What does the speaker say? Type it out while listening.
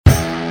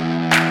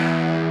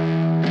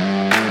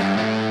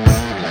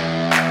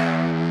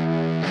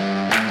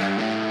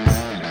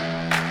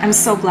I'm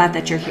so glad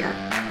that you're here.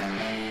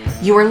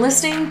 You are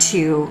listening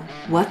to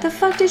What the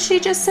Fuck Did She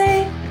Just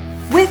Say?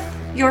 With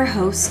your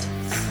host,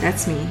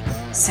 that's me,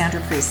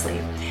 Sandra Priestley.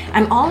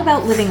 I'm all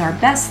about living our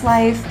best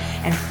life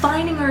and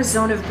finding our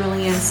zone of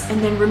brilliance and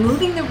then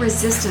removing the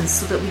resistance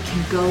so that we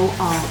can go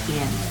all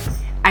in.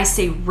 I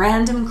say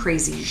random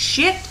crazy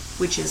shit,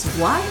 which is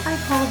why I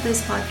called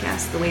this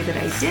podcast the way that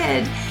I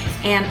did,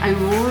 and I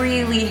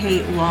really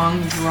hate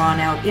long,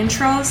 drawn-out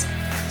intros,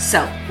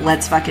 so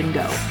let's fucking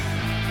go.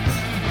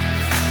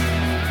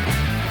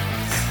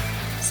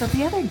 So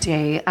the other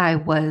day, I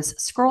was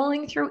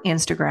scrolling through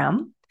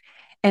Instagram,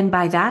 and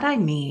by that I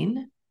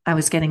mean I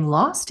was getting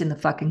lost in the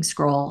fucking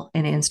scroll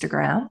in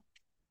Instagram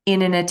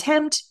in an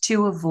attempt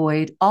to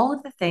avoid all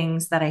of the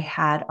things that I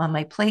had on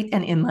my plate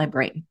and in my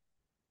brain.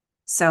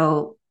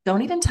 So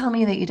don't even tell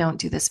me that you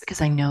don't do this,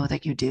 because I know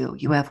that you do.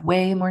 You have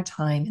way more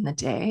time in the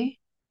day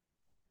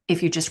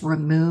if you just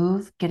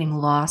remove getting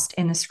lost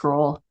in the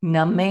scroll,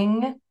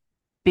 numbing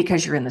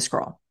because you're in the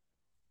scroll.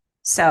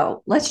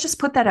 So let's just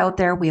put that out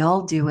there. We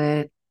all do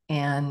it.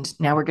 And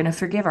now we're going to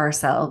forgive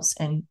ourselves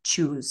and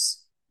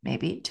choose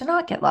maybe to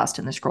not get lost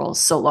in the scroll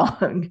so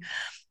long.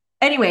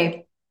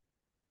 Anyway,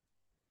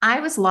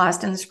 I was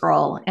lost in the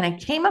scroll and I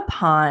came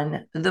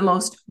upon the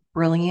most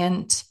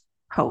brilliant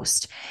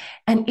post.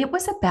 And it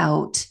was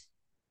about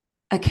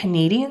a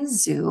Canadian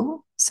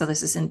zoo. So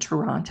this is in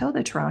Toronto,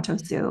 the Toronto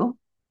Zoo,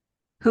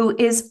 who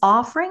is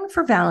offering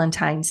for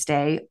Valentine's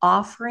Day,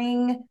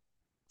 offering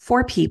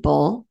for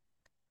people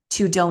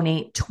to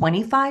donate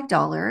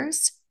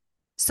 $25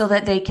 so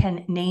that they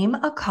can name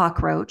a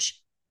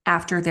cockroach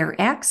after their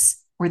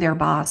ex or their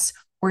boss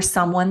or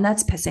someone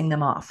that's pissing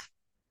them off.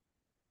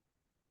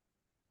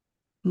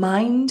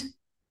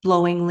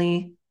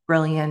 Mind-blowingly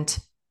brilliant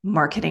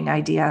marketing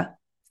idea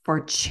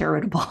for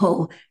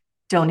charitable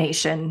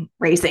donation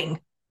raising.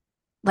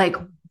 Like,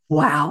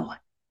 wow.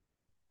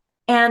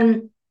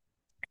 And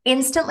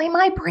instantly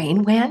my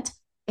brain went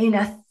in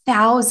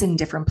 1,000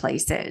 different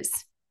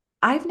places.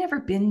 I've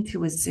never been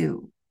to a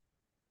zoo.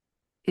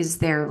 Is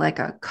there like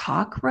a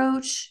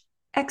cockroach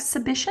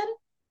exhibition?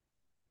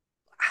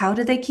 How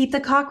do they keep the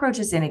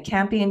cockroaches in? It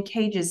can't be in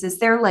cages. Is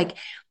there like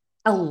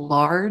a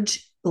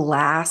large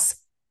glass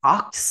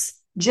box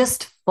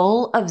just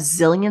full of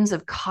zillions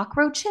of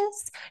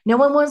cockroaches? No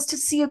one wants to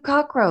see a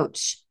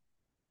cockroach.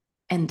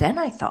 And then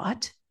I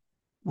thought,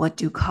 what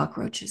do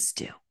cockroaches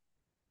do?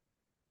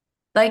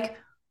 Like,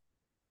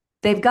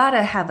 they've got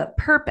to have a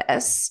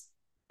purpose.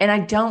 And I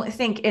don't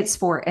think it's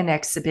for an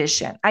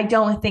exhibition. I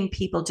don't think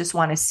people just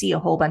want to see a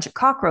whole bunch of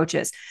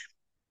cockroaches.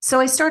 So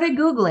I started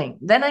Googling.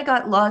 Then I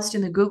got lost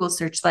in the Google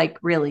search, like,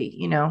 really,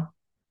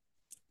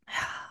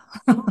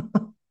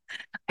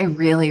 I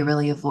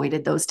really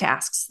avoided those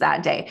tasks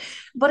that day.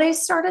 But I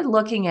started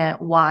looking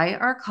at why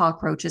are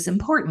cockroaches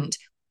important?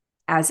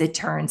 As it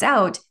turns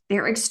out,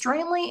 they're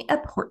extremely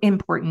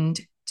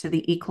important to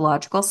the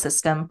ecological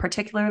system,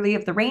 particularly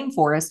of the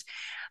rainforest,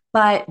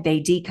 but they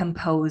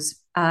decompose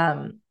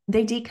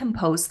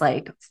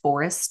like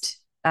forest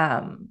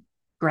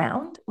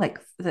ground, like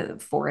the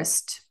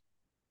forest,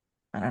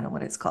 I don't know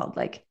what it's called,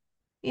 like,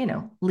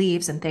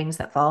 leaves and things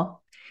that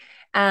fall.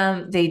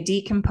 They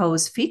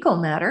decompose fecal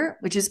matter,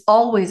 which is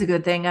always a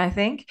good thing, I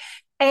think.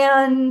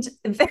 And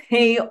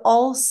they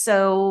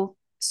also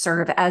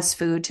serve as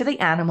food to the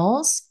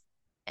animals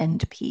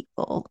and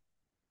people.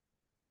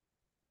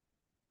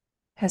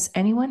 Has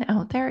anyone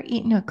out there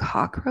eaten a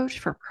cockroach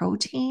for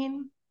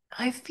protein?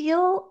 I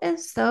feel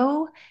as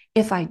though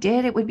if I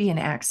did, it would be an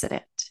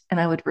accident and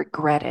I would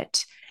regret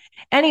it.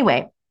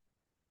 Anyway,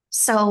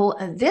 so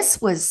this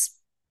was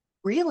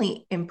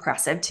really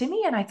impressive to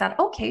me. And I thought,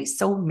 okay,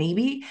 so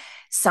maybe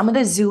some of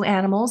the zoo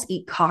animals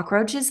eat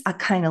cockroaches. I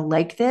kind of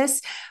like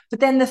this. But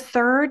then the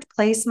third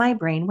place my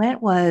brain went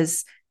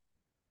was,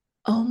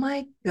 oh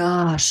my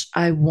gosh,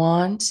 I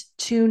want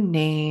to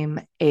name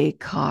a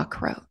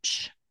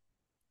cockroach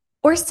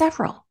or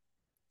several.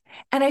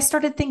 And I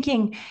started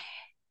thinking,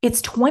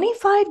 it's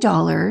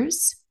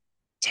 $25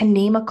 to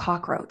name a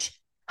cockroach.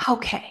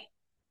 Okay,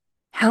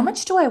 how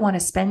much do I want to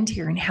spend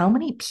here and how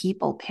many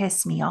people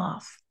piss me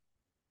off?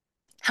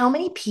 How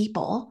many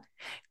people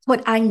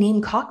would I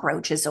name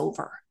cockroaches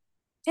over?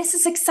 This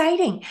is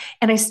exciting.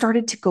 And I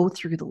started to go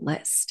through the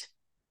list.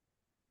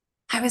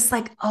 I was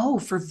like, oh,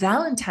 for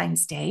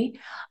Valentine's Day,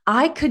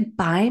 I could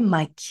buy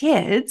my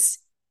kids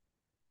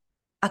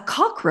a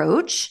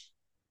cockroach.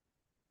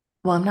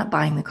 Well, I'm not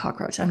buying the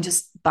cockroach. I'm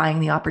just buying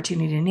the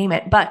opportunity to name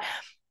it. But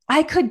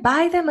I could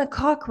buy them a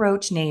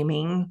cockroach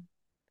naming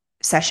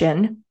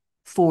session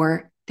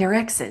for their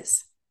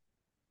exes.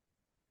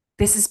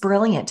 This is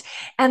brilliant.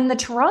 And the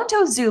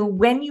Toronto Zoo,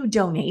 when you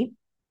donate,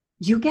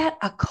 you get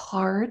a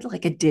card,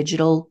 like a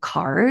digital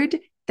card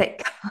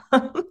that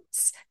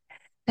comes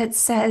that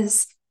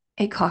says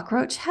a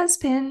cockroach has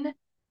been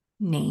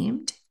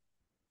named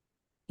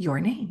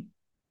your name.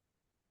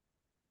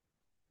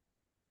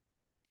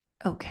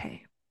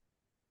 Okay.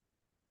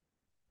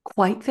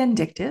 Quite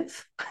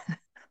vindictive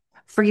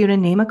for you to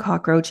name a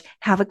cockroach,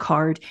 have a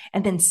card,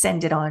 and then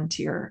send it on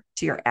to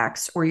your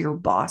ex or your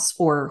boss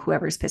or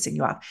whoever's pissing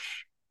you off.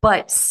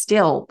 but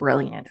still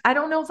brilliant. I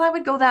don't know if I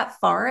would go that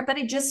far, but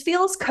it just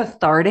feels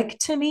cathartic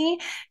to me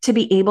to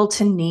be able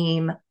to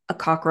name a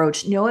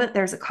cockroach, know that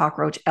there's a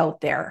cockroach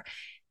out there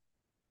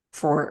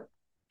for,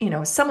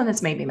 someone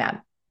that's made me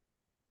mad.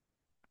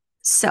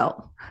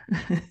 So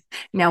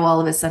now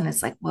all of a sudden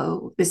it's like,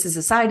 whoa, this is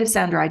a side of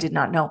Sandra I did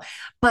not know.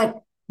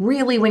 But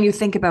really, when you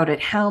think about it,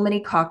 how many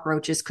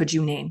cockroaches could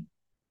you name?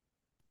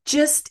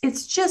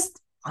 It's just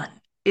fun.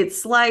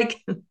 It's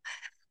like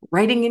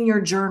writing in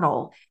your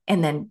journal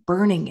and then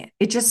burning it.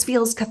 It just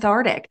feels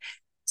cathartic.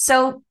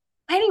 So,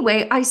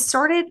 anyway, I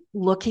started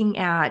looking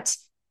at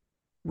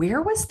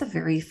where was the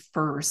very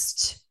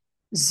first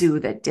zoo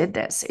that did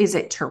this? Is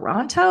it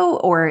Toronto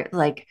or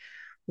like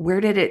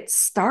where did it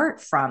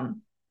start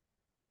from?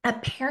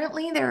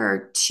 Apparently, there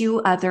are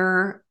two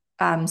other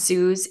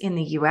zoos in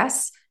the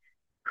US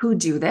who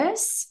do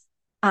this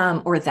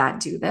or that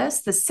do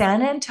this. The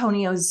San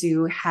Antonio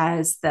Zoo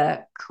has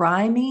the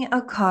Cry Me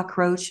a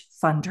Cockroach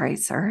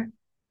fundraiser.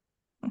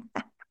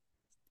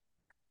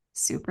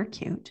 Super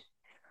cute.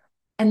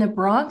 And the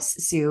Bronx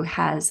Zoo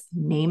has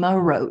Name a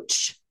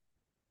Roach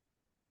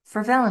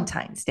for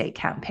Valentine's Day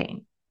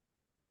campaign.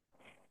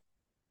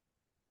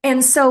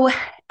 And so,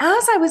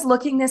 as I was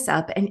looking this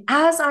up and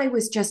as I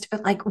was just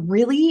like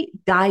really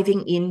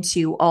diving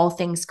into all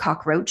things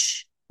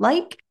cockroach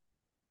like,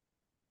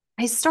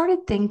 I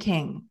started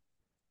thinking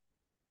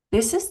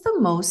this is the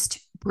most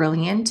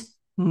brilliant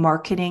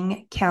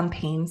marketing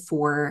campaign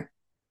for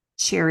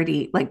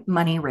charity, like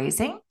money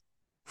raising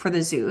for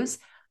the zoos,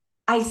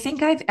 I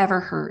think I've ever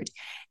heard.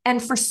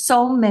 And for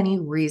so many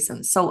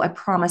reasons. So I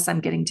promise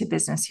I'm getting to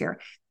business here.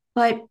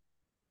 But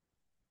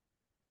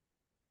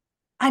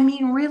I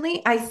mean,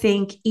 really, I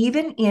think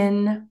even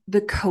in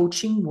the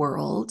coaching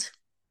world,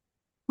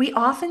 we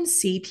often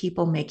see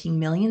people making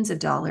millions of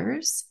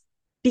dollars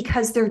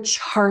because they're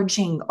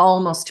charging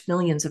almost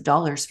millions of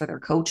dollars for their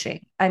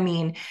coaching. I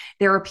mean,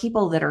 there are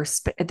people that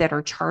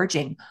are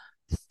charging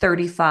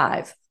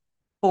 35,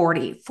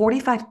 40,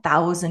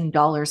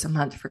 $45,000 a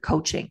month for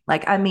coaching.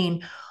 Like, I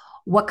mean,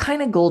 what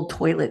kind of gold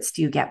toilets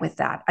do you get with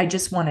that? I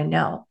just want to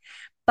know.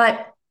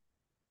 But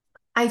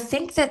I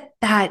think that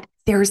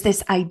there's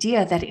this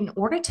idea that in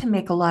order to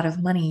make a lot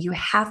of money, you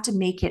have to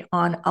make it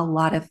on a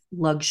lot of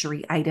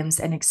luxury items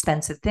and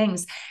expensive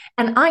things.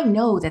 And I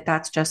know that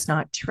that's just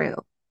not true.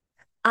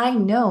 I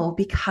know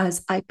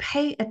because I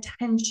pay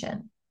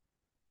attention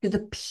to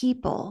the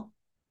people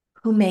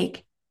who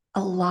make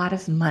a lot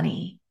of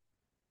money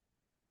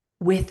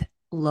with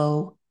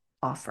low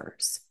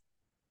offers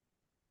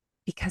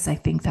because I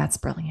think that's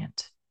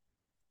brilliant.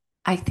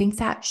 I think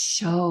that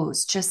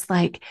shows just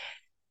like,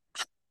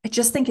 I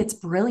just think it's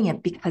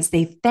brilliant because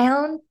they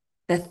found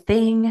the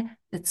thing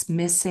that's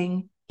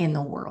missing in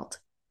the world.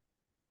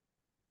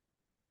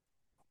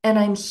 And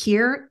I'm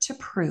here to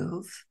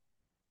prove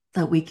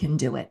that we can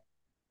do it.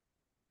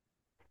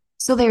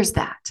 So there's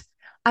that.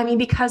 I mean,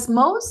 because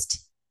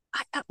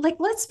like,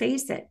 let's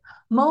face it,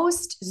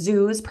 most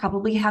zoos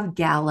probably have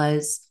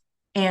galas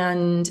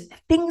and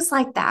things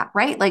like that,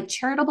 right? Like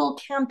charitable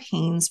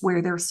campaigns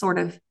where they're sort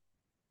of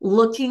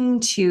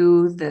looking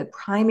to the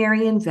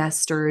primary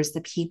investors,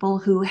 the people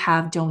who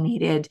have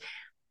donated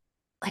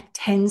like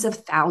tens of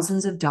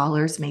thousands of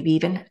dollars, maybe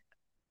even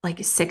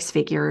like six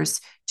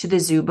figures to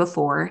the zoo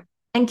before,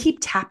 and keep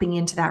tapping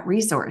into that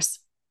resource.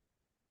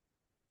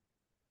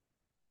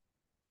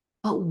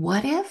 But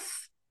what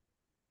if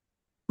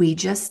we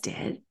just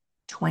did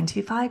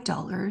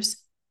 $25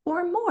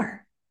 or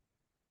more?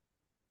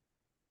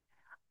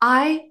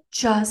 I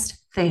just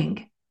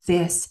think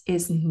this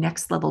is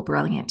next level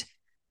brilliant.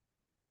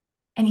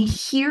 And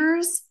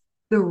here's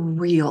the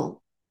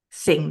real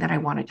thing that I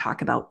want to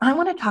talk about. I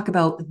want to talk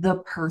about the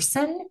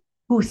person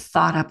who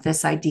thought up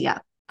this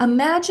idea.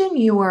 Imagine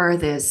you are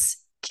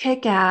this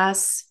kick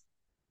ass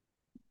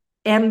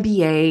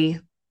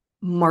MBA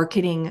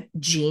marketing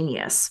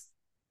genius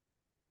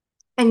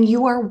and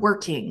you are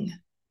working.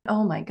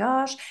 Oh my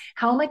gosh,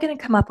 how am I going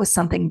to come up with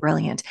something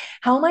brilliant?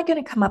 How am I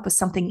going to come up with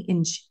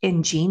something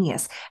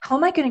ingenious? How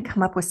am I going to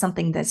come up with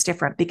something that's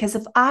different? Because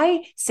if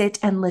I sit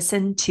and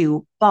listen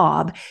to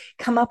Bob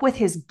come up with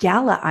his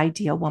gala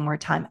idea one more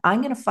time,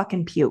 I'm going to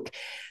fucking puke.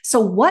 So,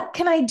 what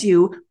can I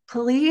do?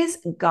 Please,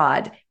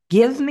 God,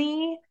 give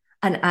me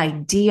an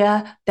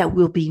idea that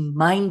will be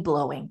mind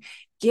blowing.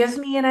 Give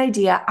me an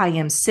idea. I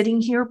am sitting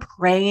here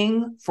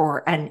praying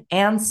for an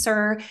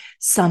answer,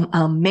 some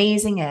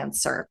amazing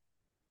answer.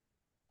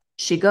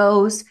 She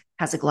goes,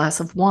 has a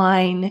glass of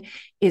wine,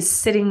 is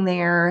sitting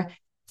there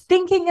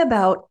thinking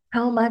about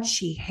how much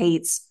she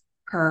hates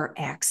her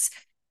ex,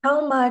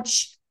 how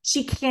much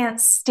she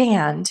can't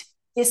stand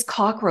this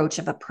cockroach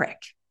of a prick.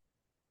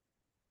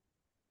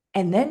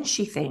 And then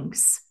she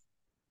thinks,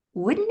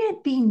 wouldn't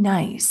it be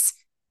nice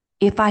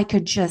if I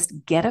could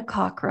just get a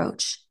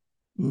cockroach,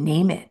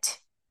 name it,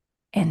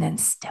 and then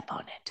step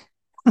on it?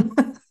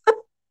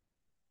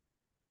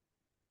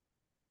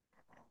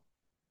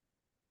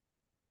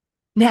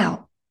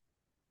 Now,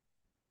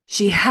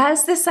 she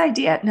has this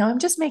idea. Now, I'm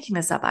just making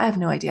this up. I have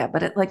no idea,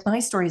 but like my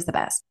story is the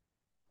best.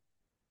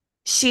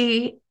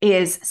 She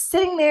is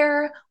sitting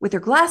there with her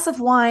glass of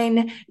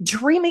wine,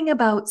 dreaming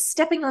about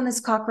stepping on this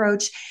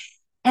cockroach.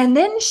 And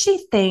then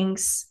she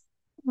thinks,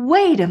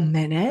 wait a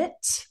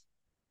minute.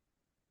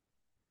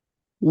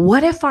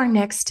 What if our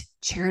next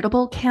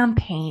charitable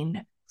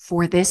campaign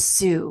for this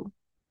zoo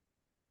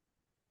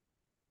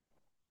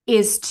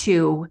is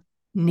to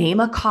name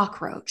a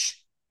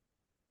cockroach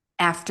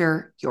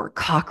after your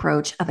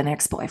cockroach of an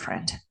ex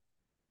boyfriend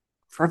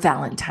for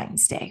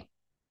Valentine's Day?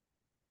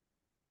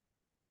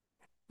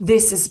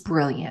 This is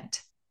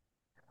brilliant.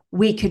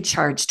 We could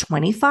charge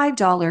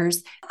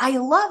 $25. I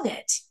love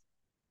it.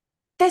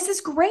 This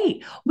is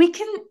great. We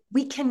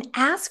can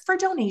ask for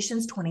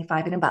donations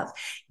 25 and above.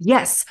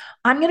 Yes,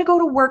 I'm going to go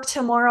to work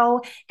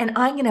tomorrow and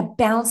I'm going to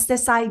bounce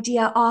this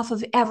idea off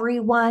of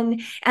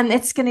everyone and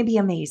it's going to be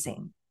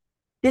amazing.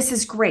 This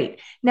is great.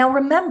 Now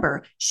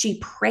remember, she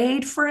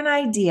prayed for an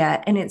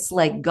idea and it's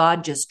like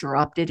God just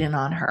dropped it in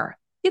on her.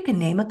 You can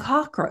name a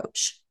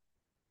cockroach.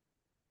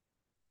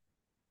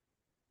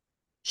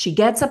 She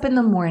gets up in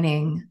the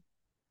morning,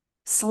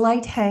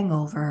 slight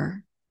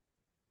hangover,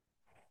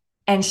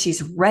 and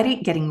she's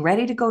getting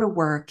ready to go to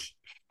work.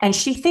 And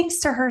she thinks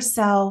to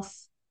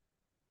herself,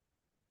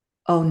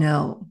 oh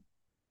no,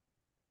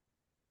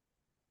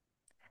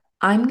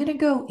 I'm going to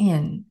go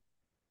in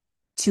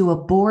to a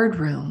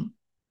boardroom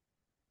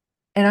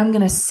and I'm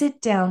going to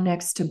sit down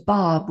next to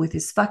Bob with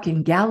his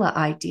fucking gala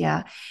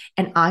idea.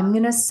 And I'm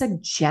going to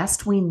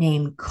suggest we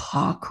name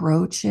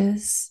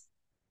cockroaches.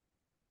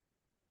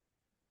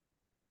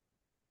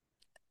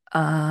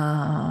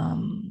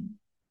 Um,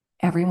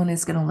 Everyone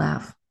is going to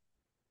laugh.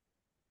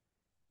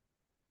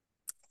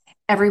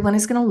 Everyone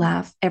is going to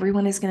laugh.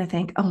 Everyone is going to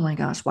think, oh my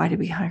gosh, why did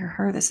we hire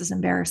her? This is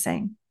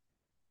embarrassing.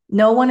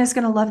 No one is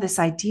going to love this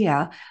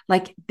idea.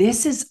 Like,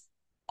 this is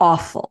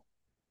awful.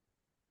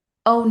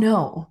 Oh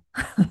no.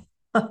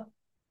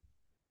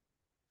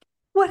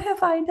 What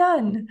have I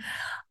done?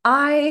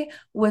 I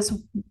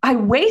was, I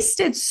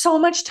wasted so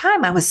much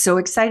time. I was so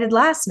excited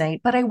last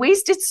night, but I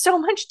wasted so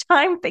much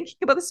time thinking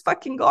about this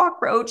fucking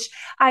cockroach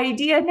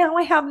idea. Now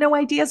I have no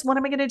ideas. What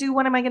am I going to do?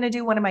 What am I going to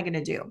do? What am I going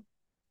to do?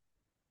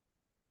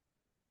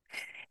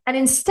 And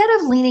instead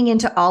of leaning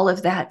into all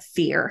of that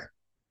fear,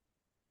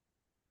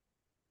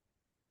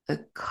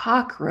 the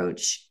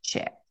cockroach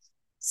chick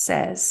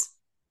says,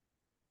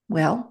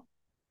 well,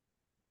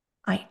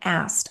 I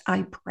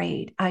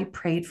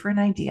prayed for an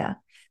idea.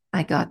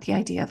 I got the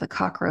idea of a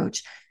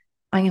cockroach.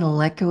 I'm going to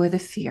let go of the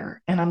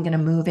fear and I'm going to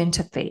move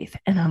into faith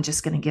and I'm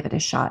just going to give it a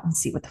shot and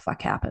see what the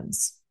fuck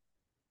happens.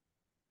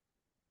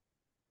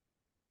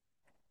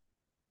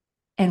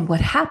 And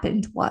what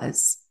happened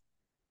was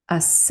a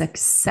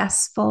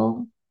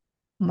successful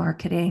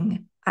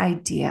marketing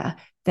idea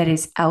that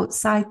is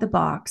outside the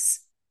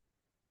box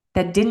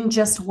that didn't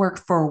just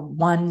work for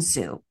one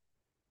zoo,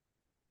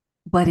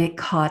 but it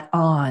caught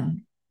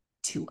on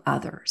to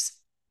others.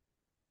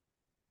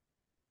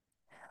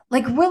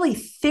 Like, really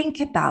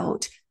think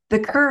about the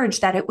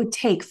courage that it would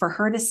take for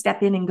her to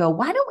step in and go,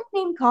 why don't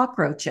we name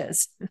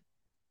cockroaches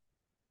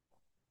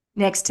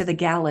next to the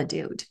gala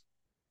dude?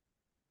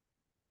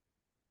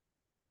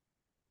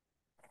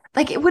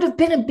 Like, it would have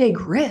been a big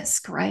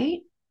risk, right?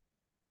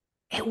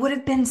 It would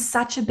have been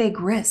such a big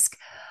risk.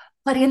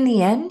 But in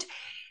the end,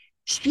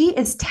 she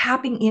is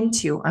tapping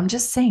into, I'm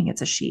just saying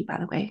it's a she, by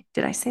the way.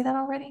 Did I say that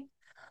already?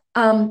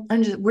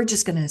 We're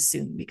just going to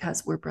assume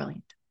because we're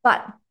brilliant.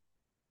 But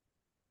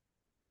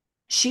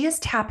she is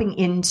tapping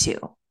into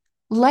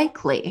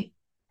likely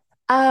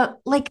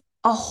like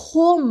a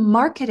whole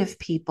market of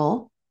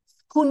people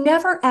who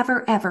never,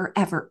 ever, ever,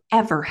 ever,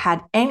 ever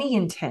had any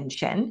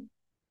intention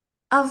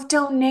of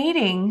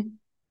donating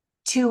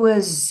to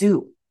a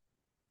zoo.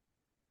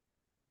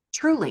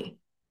 Truly,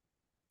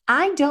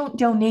 I don't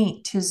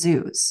donate to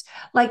zoos.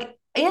 Like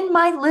in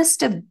my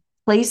list of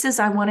places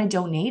I want to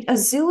donate, a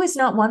zoo is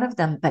not one of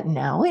them, but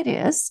now it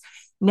is.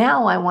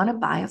 Now I want to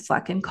buy a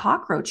fucking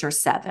cockroach or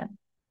seven.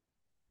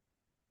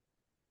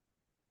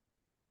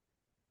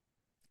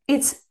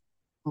 It's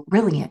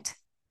brilliant.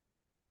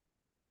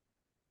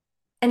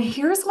 And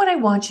here's what I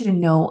want you to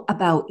know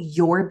about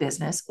your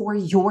business or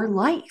your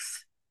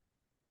life.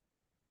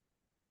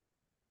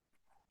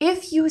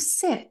 If you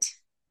sit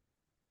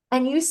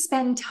and you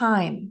spend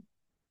time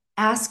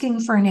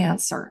asking for an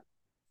answer,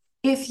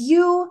 if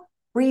you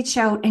reach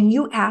out and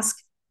you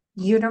ask,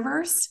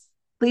 universe,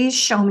 please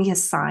show me a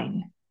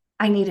sign.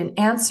 I need an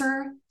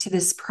answer to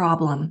this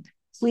problem.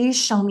 Please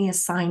show me a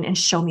sign and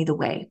show me the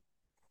way.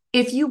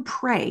 If you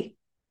pray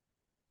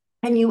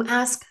and you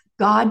ask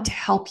God to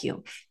help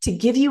you, to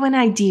give you an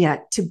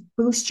idea, to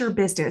boost your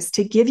business,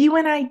 to give you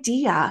an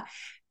idea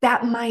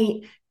that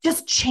might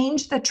just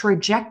change the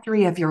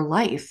trajectory of your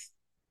life.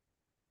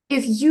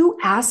 If you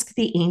ask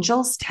the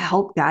angels to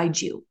help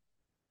guide you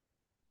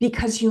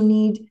because you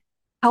need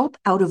help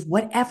out of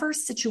whatever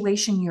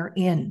situation you're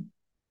in,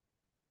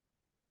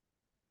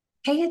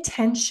 pay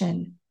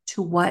attention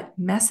to what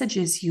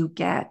messages you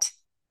get.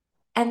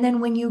 And then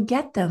when you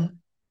get them,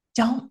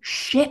 don't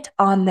shit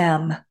on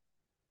them.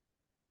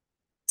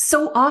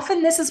 So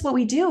often, this is what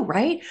we do,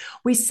 right?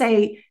 We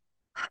say,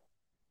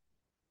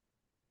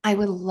 I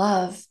would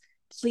love,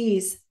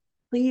 please,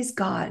 please,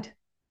 God.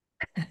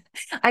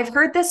 I've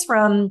heard this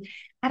from,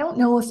 I don't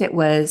know if it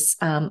was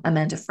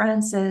Amanda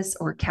Francis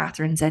or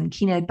Catherine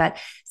Zenkina, but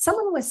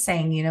someone was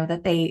saying,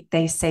 that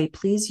they say,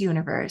 please,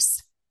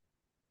 universe,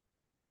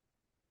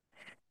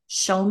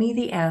 show me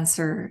the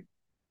answer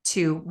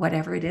to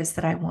whatever it is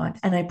that I want.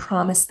 And I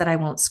promise that I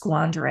won't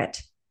squander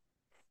it.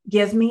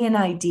 Give me an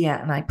idea,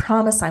 and I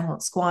promise I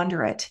won't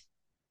squander it.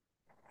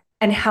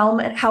 And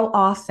how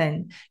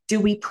often do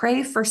we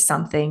pray for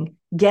something,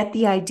 get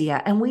the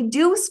idea, and we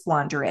do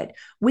squander it?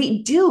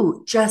 We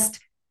do just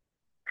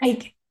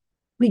like,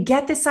 we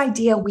get this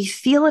idea, we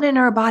feel it in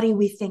our body,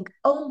 we think,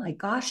 oh my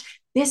gosh,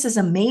 this is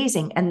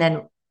amazing. And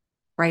then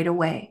right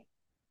away,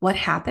 what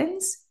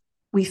happens?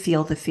 We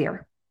feel the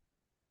fear.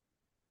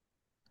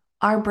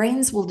 Our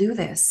brains will do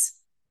this.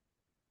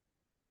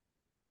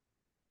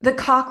 The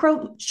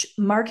cockroach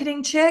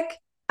marketing chick,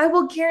 I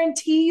will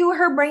guarantee you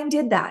her brain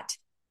did that.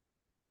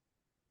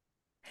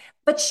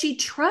 But she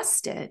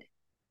trusted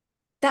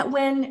that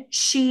when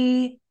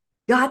she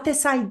got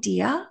this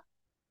idea,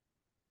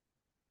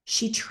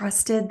 she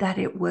trusted that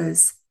it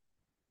was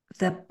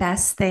the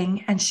best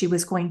thing and she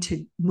was going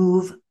to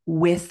move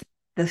with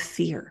the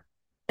fear.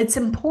 It's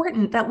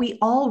important that we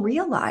all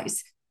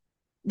realize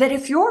that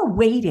if you're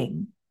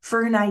waiting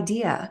for an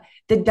idea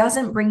that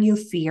doesn't bring you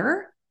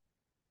fear,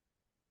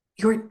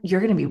 you're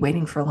going to be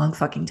waiting for a long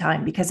fucking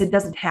time because it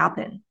doesn't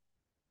happen.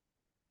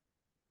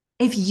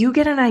 If you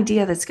get an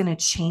idea that's going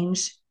to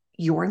change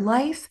your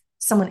life,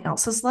 someone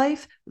else's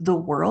life, the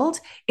world,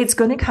 it's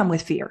going to come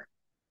with fear.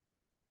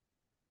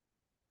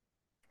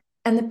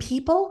 And the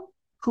people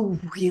who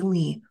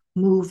really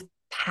move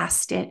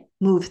past it,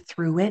 move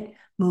through it,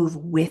 move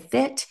with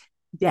it,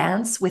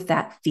 dance with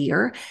that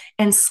fear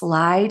and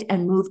slide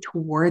and move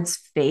towards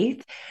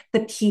faith,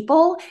 the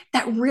people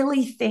that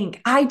really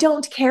think, I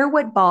don't care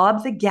what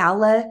Bob, the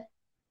gala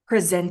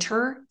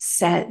presenter,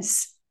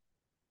 says.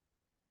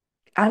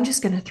 I'm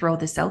just going to throw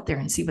this out there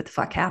and see what the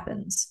fuck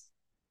happens.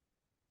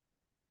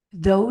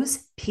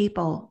 Those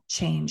people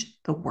change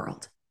the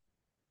world.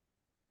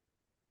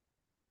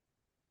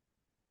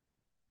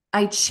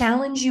 I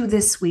challenge you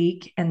this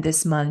week and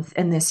this month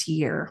and this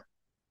year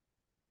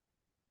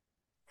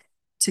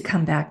to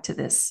come back to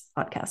this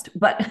podcast,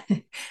 but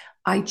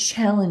I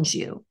challenge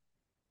you,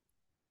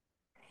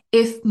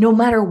 if no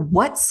matter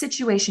what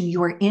situation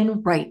you're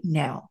in right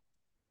now,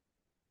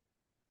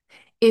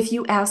 if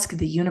you ask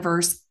the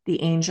universe,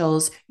 the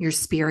angels, your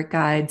spirit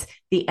guides,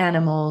 the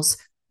animals,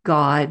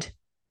 God,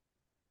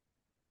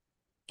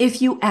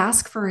 if you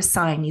ask for a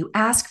sign, you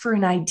ask for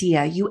an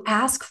idea, you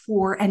ask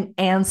for an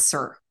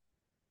answer,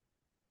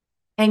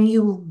 and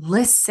you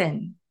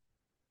listen,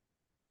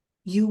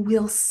 you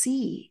will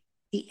see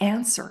the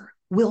answer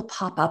will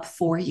pop up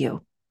for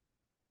you.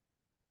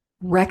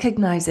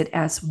 Recognize it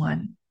as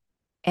one,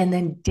 and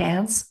then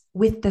dance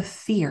with the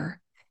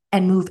fear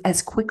and move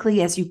as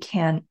quickly as you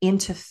can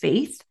into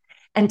faith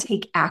and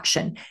take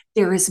action.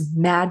 There is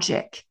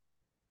magic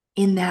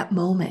in that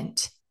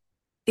moment.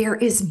 There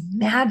is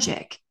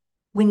magic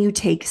when you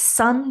take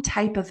some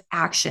type of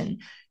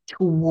action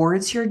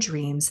towards your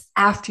dreams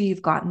after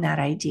you've gotten that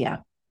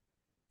idea.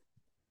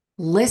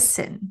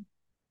 Listen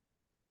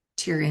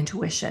to your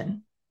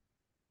intuition.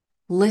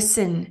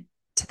 Listen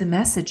to the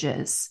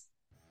messages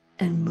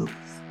and move.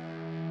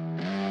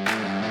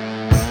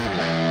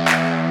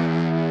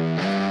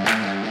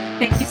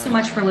 Thank you so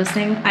much for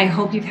listening. I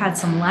hope you've had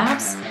some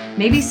laughs,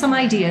 maybe some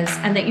ideas,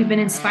 and that you've been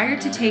inspired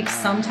to take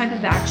some type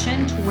of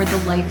action toward the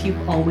life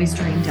you've always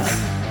dreamed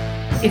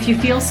of. If you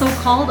feel so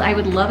called, I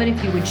would love it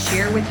if you would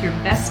share with your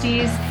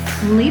besties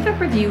and leave a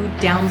review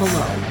down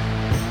below.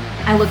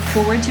 I look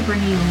forward to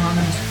bringing you along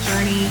on this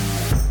journey,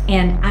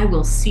 and I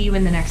will see you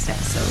in the next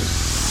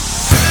episode.